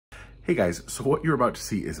Hey guys, so what you're about to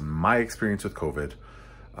see is my experience with COVID.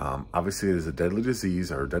 Obviously it is a deadly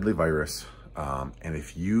disease or a deadly virus. And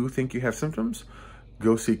if you think you have symptoms,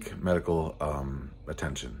 go seek medical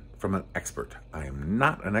attention from an expert. I am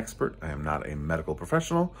not an expert. I am not a medical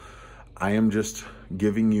professional. I am just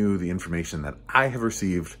giving you the information that I have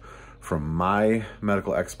received from my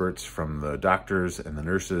medical experts, from the doctors and the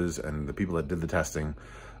nurses and the people that did the testing.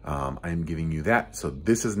 I am giving you that. So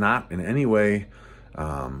this is not in any way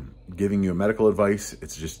giving you medical advice.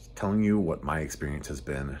 It's just telling you what my experience has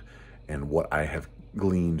been and what I have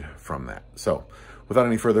gleaned from that. So without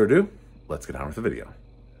any further ado, let's get on with the video.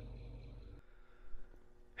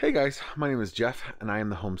 Hey guys, my name is Jeff and I am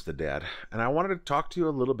the Homestead Dad, and I wanted to talk to you a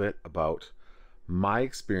little bit about my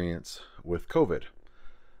experience with COVID.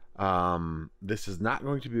 This is not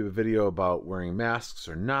going to be a video about wearing masks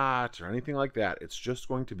or not or anything like that. It's just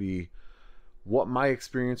going to be what my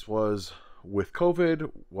experience was with COVID,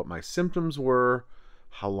 what my symptoms were,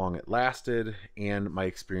 how long it lasted, and my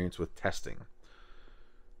experience with testing.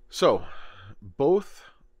 So both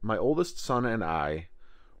my oldest son and I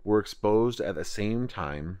were exposed at the same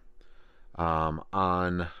time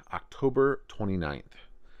on October 29th.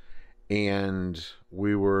 And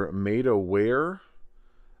we were made aware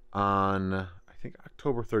on, I think,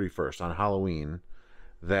 October 31st, on Halloween,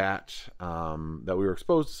 that we were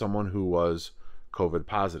exposed to someone who was COVID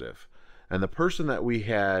positive. And the person that we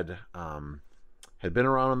had been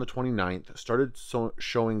around on the 29th, started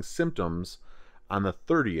showing symptoms on the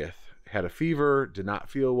 30th, had a fever, did not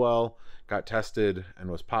feel well, got tested and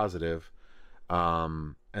was positive,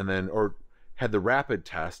 and then, or had the rapid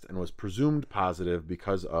test and was presumed positive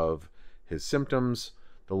because of his symptoms.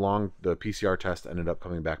 The PCR test ended up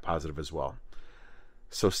coming back positive as well.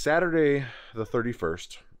 So Saturday the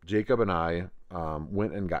 31st, Jacob and I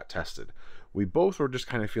went and got tested. We both were just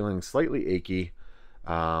kind of feeling slightly achy.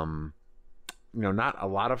 Not a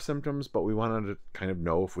lot of symptoms, but we wanted to kind of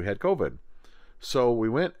know if we had COVID. So we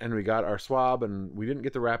went and we got our swab, and we didn't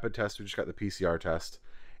get the rapid test. We just got the PCR test.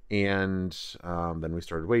 And then we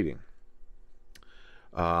started waiting.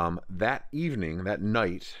 That evening, that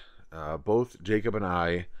night, both Jacob and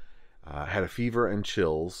I had a fever and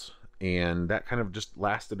chills, and that kind of just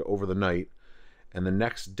lasted over the night. And the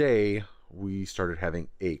next day we started having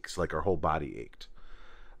aches, like our whole body ached.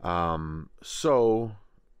 So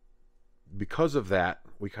because of that,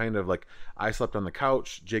 we kind of, like, I slept on the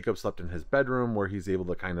couch, Jacob slept in his bedroom where he's able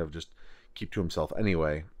to kind of just keep to himself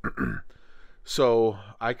anyway. So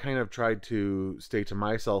I kind of tried to stay to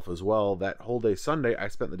myself as well. That whole day Sunday, I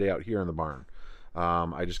spent the day out here in the barn.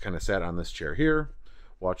 I just kind of sat on this chair here,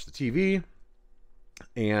 watched the TV,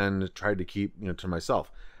 and tried to keep, to myself.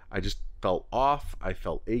 I just felt off. I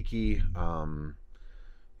felt achy.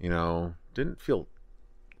 Didn't feel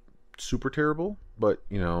super terrible, but,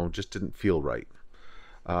 just didn't feel right.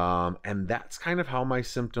 And that's kind of how my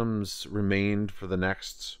symptoms remained for the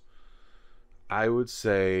next, I would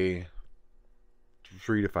say,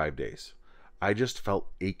 3 to 5 days. I just felt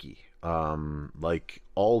achy. Like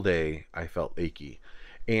all day I felt achy.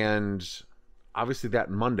 And obviously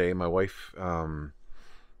that Monday, my wife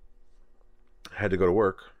had to go to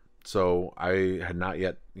work. So I had not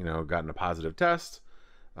yet, gotten a positive test.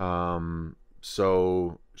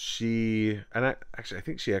 So I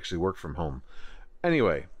think she actually worked from home.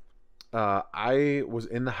 Anyway, I was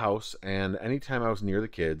in the house, and anytime I was near the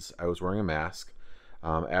kids, I was wearing a mask,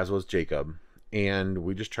 as was Jacob. And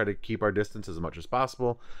we just try to keep our distance as much as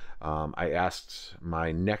possible. I asked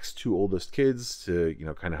my next 2 oldest kids to,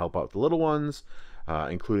 kind of help out the little ones,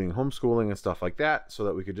 including homeschooling and stuff like that, so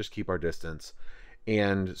that we could just keep our distance.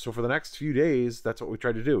 And so for the next few days, that's what we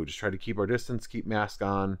tried to do. Just try to keep our distance, keep masks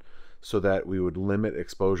on, so that we would limit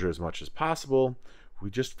exposure as much as possible.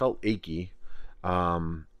 We just felt achy.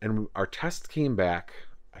 And our test came back,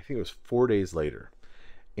 I think it was 4 days later.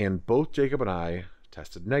 And both Jacob and I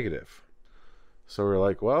tested negative. So we're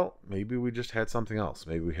like, well, maybe we just had something else.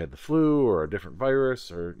 Maybe we had the flu or a different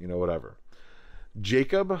virus or, whatever.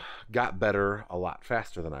 Jacob got better a lot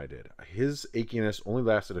faster than I did. His achiness only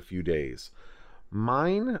lasted a few days.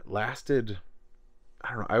 Mine lasted, I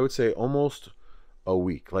don't know, I would say almost a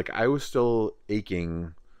week. Like, I was still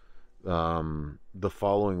aching the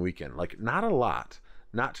following weekend. Like, not a lot.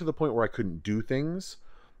 Not to the point where I couldn't do things,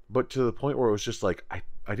 but to the point where it was just like, I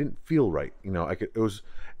didn't feel right.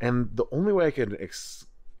 And the only way I could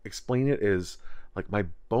explain it is, like, my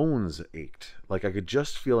bones ached. Like, I could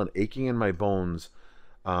just feel an aching in my bones.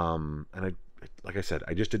 And like I said,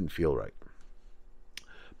 I just didn't feel right.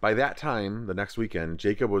 By that time, the next weekend,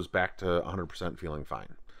 Jacob was back to 100% feeling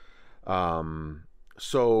fine.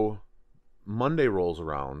 So Monday rolls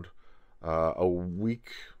around, a week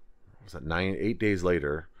was that 8 days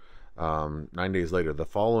later, 9 days later, the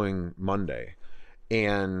following Monday,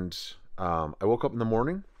 and I woke up in the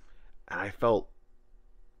morning and I felt,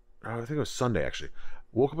 I think it was Sunday actually.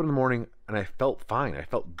 Woke up in the morning and I felt fine. I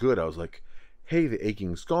felt good. I was like, hey, the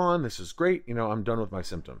aching's gone. This is great. I'm done with my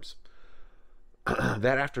symptoms.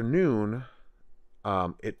 That afternoon,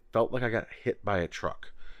 it felt like I got hit by a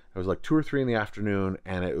truck. It was like 2 or 3 in the afternoon,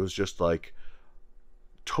 and it was just like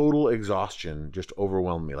total exhaustion just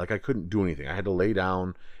overwhelmed me. Like I couldn't do anything. I had to lay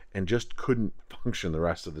down and just couldn't function the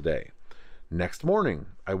rest of the day. Next morning,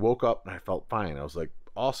 I woke up and I felt fine. I was like,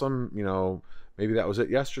 awesome. Maybe that was it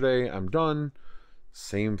yesterday. I'm done.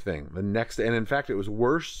 Same thing. The next day, and in fact, it was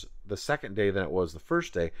worse the second day than it was the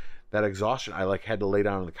first day. That exhaustion, I like had to lay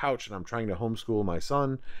down on the couch, and I'm trying to homeschool my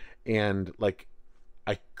son, and like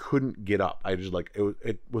I couldn't get up. I just like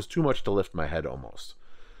it was too much to lift my head almost.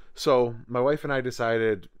 So my wife and I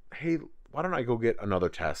decided, hey, why don't I go get another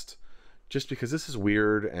test? Just because this is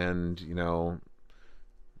weird, and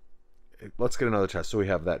let's get another test so we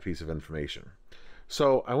have that piece of information.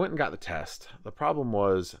 So I went and got the test. The problem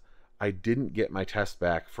was I didn't get my test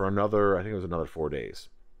back for another, I think it was another 4 days.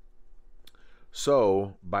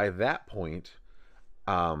 So by that point,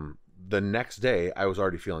 the next day I was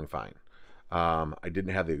already feeling fine. I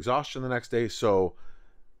didn't have the exhaustion the next day, so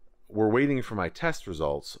we're waiting for my test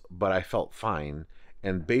results, but I felt fine.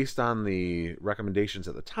 And based on the recommendations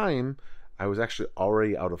at the time, I was actually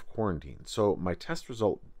already out of quarantine. So my test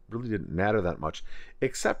result really didn't matter that much,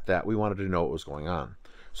 except that we wanted to know what was going on.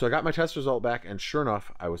 So I got my test result back, and sure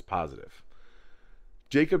enough, I was positive.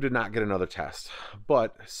 Jacob did not get another test,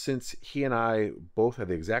 but since he and I both had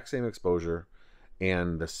the exact same exposure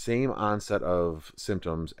and the same onset of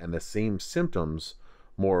symptoms and the same symptoms,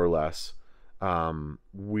 more or less,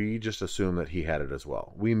 we just assumed that he had it as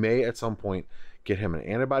well. We may at some point get him an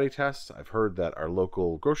antibody test. I've heard that our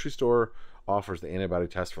local grocery store offers the antibody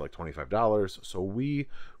test for like $25, so we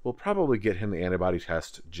will probably get him the antibody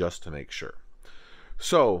test just to make sure.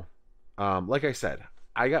 So, like I said,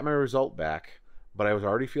 I got my result back, but I was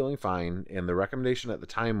already feeling fine, and the recommendation at the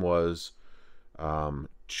time was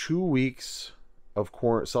 2 weeks of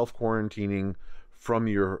self-quarantining from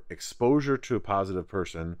your exposure to a positive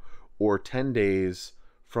person, or 10 days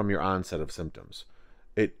from your onset of symptoms.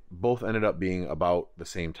 It both ended up being about the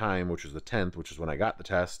same time, which was the 10th, which is when I got the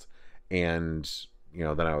test, and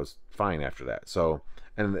then I was fine after that. So,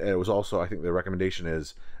 and it was also, I think the recommendation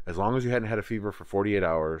is, as long as you hadn't had a fever for 48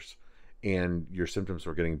 hours and your symptoms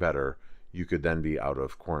were getting better, you could then be out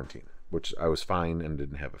of quarantine, which I was fine and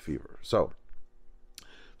didn't have a fever. So,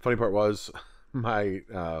 funny part was, my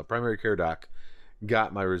primary care doc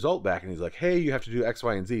got my result back, and he's like, hey, you have to do X,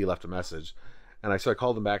 Y, and Z. He left a message. And so I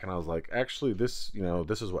called him back, and I was like, actually, this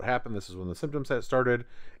is what happened. This is when the symptoms had started,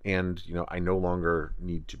 and I no longer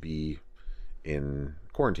need to be in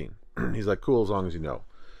quarantine. He's like, cool, as long as you know.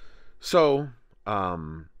 So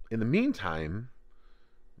in the meantime,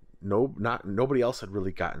 nobody else had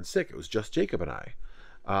really gotten sick. It was just Jacob and I.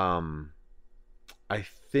 I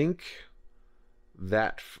think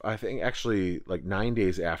actually like 9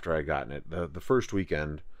 days after I gotten it, the first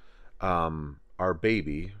weekend, our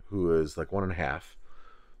baby, who is like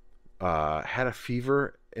 1.5, had a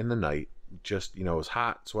fever in the night. Just, it was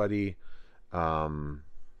hot, sweaty. You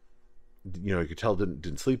could tell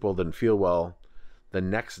didn't sleep well, didn't feel well. The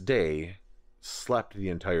next day, slept the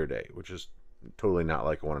entire day, which is totally not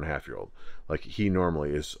like a 1.5-year-old. Like, he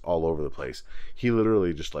normally is all over the place. He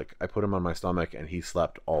literally just, like, I put him on my stomach and he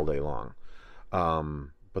slept all day long.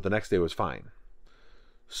 But the next day was fine.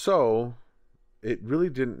 So it really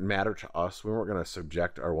didn't matter to us. We weren't going to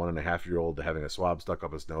subject our 1.5-year-old to having a swab stuck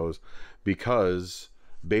up his nose, because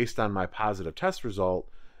based on my positive test result,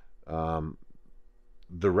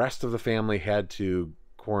 the rest of the family had to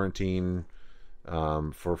quarantine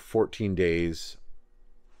for 14 days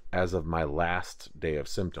as of my last day of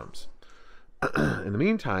symptoms. In the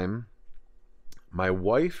meantime, my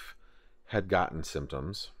wife had gotten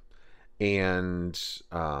symptoms, and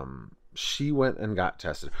she went and got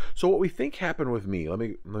tested. So what we think happened with me, let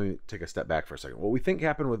me take a step back for a second. What we think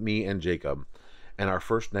happened with me and Jacob and our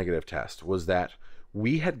first negative test was that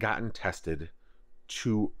we had gotten tested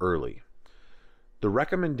too early. The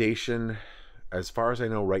recommendation, as far as I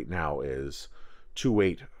know right now, is to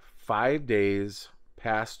wait 5 days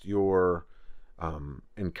past your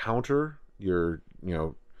encounter, with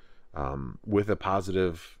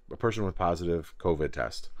a person with positive COVID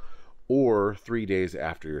test, or 3 days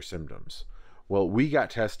after your symptoms. Well, we got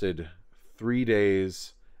tested 3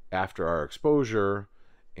 days after our exposure,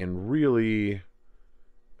 and really,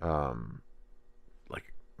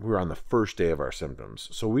 we were on the first day of our symptoms.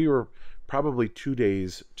 So we were probably 2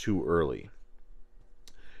 days too early.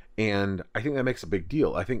 And I think that makes a big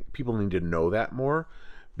deal. I think people need to know that more,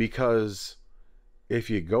 because if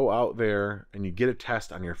you go out there and you get a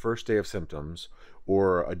test on your first day of symptoms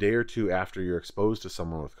or a day or two after you're exposed to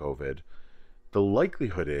someone with COVID, the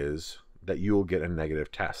likelihood is that you will get a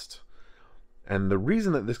negative test. And the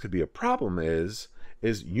reason that this could be a problem is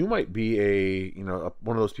you might be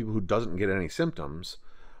one of those people who doesn't get any symptoms,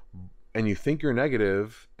 and you think you're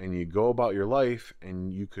negative, and you go about your life,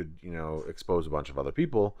 and you could, expose a bunch of other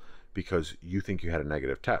people because you think you had a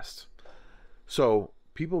negative test. So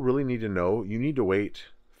people really need to know you need to wait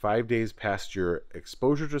 5 days past your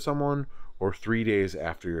exposure to someone or 3 days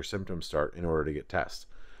after your symptoms start in order to get tests.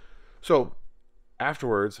 So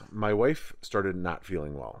afterwards, my wife started not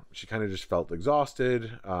feeling well. She kind of just felt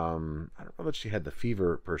exhausted. I don't know that she had the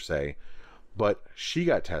fever per se, but she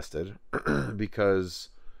got tested because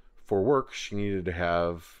for work, she needed to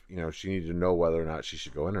have, she needed to know whether or not she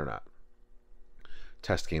should go in or not.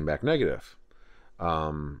 Test came back negative.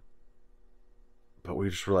 But we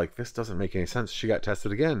just were like, this doesn't make any sense. She got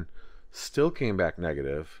tested again, still came back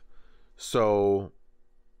negative. So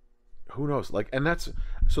who knows? And that's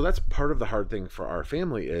part of the hard thing for our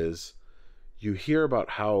family is you hear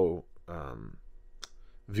about how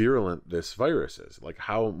virulent this virus is, like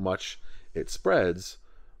how much it spreads,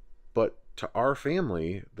 but to our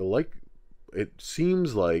family, it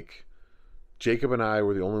seems like Jacob and I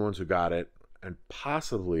were the only ones who got it, and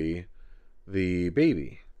possibly the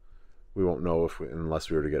baby. We won't know unless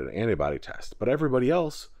we were to get an antibody test. But everybody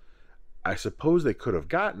else, I suppose they could have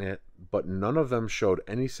gotten it, but none of them showed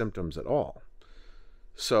any symptoms at all.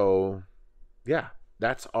 So, yeah,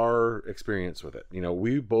 that's our experience with it.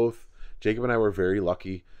 Jacob and I were very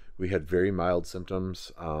lucky. We had very mild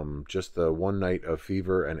symptoms, just the one night of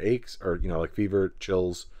fever and aches, or, fever,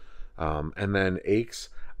 chills, and then aches.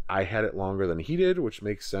 I had it longer than he did, which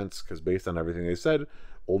makes sense because based on everything they said,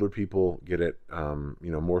 older people get it,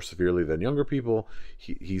 more severely than younger people.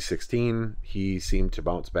 He's 16. He seemed to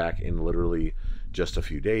bounce back in literally just a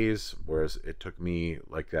few days, whereas it took me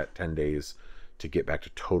like that 10 days to get back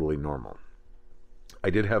to totally normal.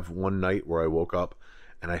 I did have one night where I woke up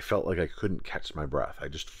and I felt like I couldn't catch my breath. I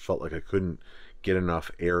just felt like I couldn't get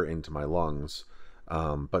enough air into my lungs.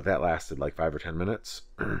 But that lasted like 5 or 10 minutes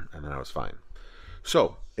and then I was fine.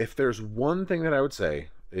 So if there's one thing that I would say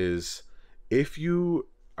is, if you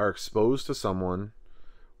are exposed to someone,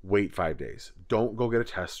 wait 5 days. Don't go get a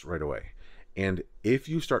test right away. And if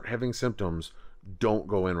you start having symptoms, don't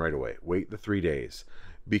go in right away. Wait the 3 days,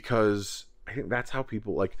 because I think that's how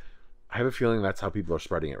people, I have a feeling that's how people are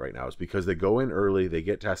spreading it right now, is because they go in early, they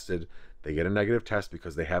get tested, they get a negative test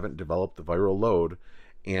because they haven't developed the viral load,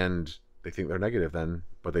 and they think they're negative then,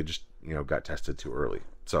 but they just, got tested too early.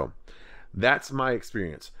 So that's my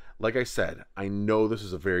experience. Like I said, I know this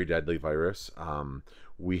is a very deadly virus.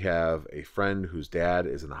 We have a friend whose dad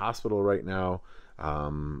is in the hospital right now.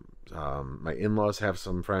 My in-laws have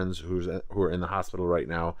some friends who are in the hospital right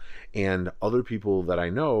now, and other people that I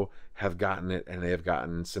know have gotten it, and they have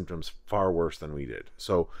gotten symptoms far worse than we did.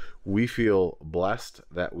 So we feel blessed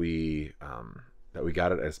that we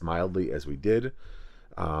got it as mildly as we did.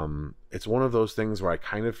 It's one of those things where I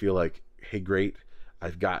kind of feel like, hey, great,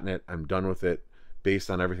 I've gotten it, I'm done with it.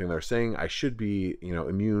 Based on everything they're saying, I should be,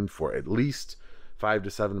 immune for at least 5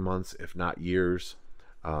 to 7 months, if not years.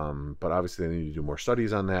 But obviously they need to do more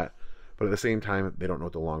studies on that. But at the same time, they don't know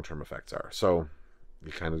what the long-term effects are. So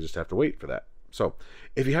you kind of just have to wait for that. So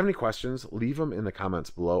if you have any questions, leave them in the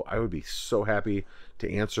comments below. I would be so happy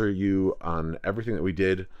to answer you on everything that we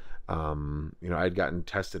did. I'd gotten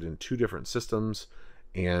tested in 2 different systems,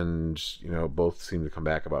 and, both seemed to come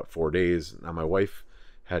back about 4 days. Now my wife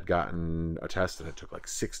had gotten a test, and it took like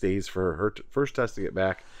 6 days for her first test to get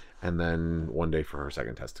back, and then 1 day for her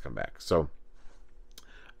second test to come back. So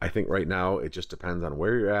I think right now it just depends on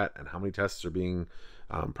where you're at and how many tests are being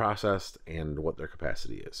processed and what their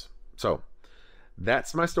capacity is. So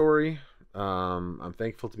that's my story. I'm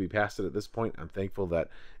thankful to be past it at this point. I'm thankful that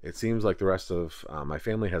it seems like the rest of my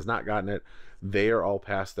family has not gotten it. They are all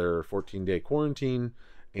past their 14-day quarantine,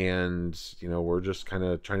 and we're just kind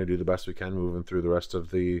of trying to do the best we can moving through the rest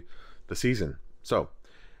of the season. So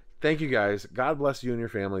thank you guys. God bless you and your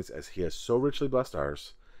families as he has so richly blessed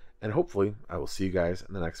ours, and hopefully I will see you guys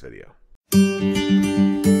in the next video.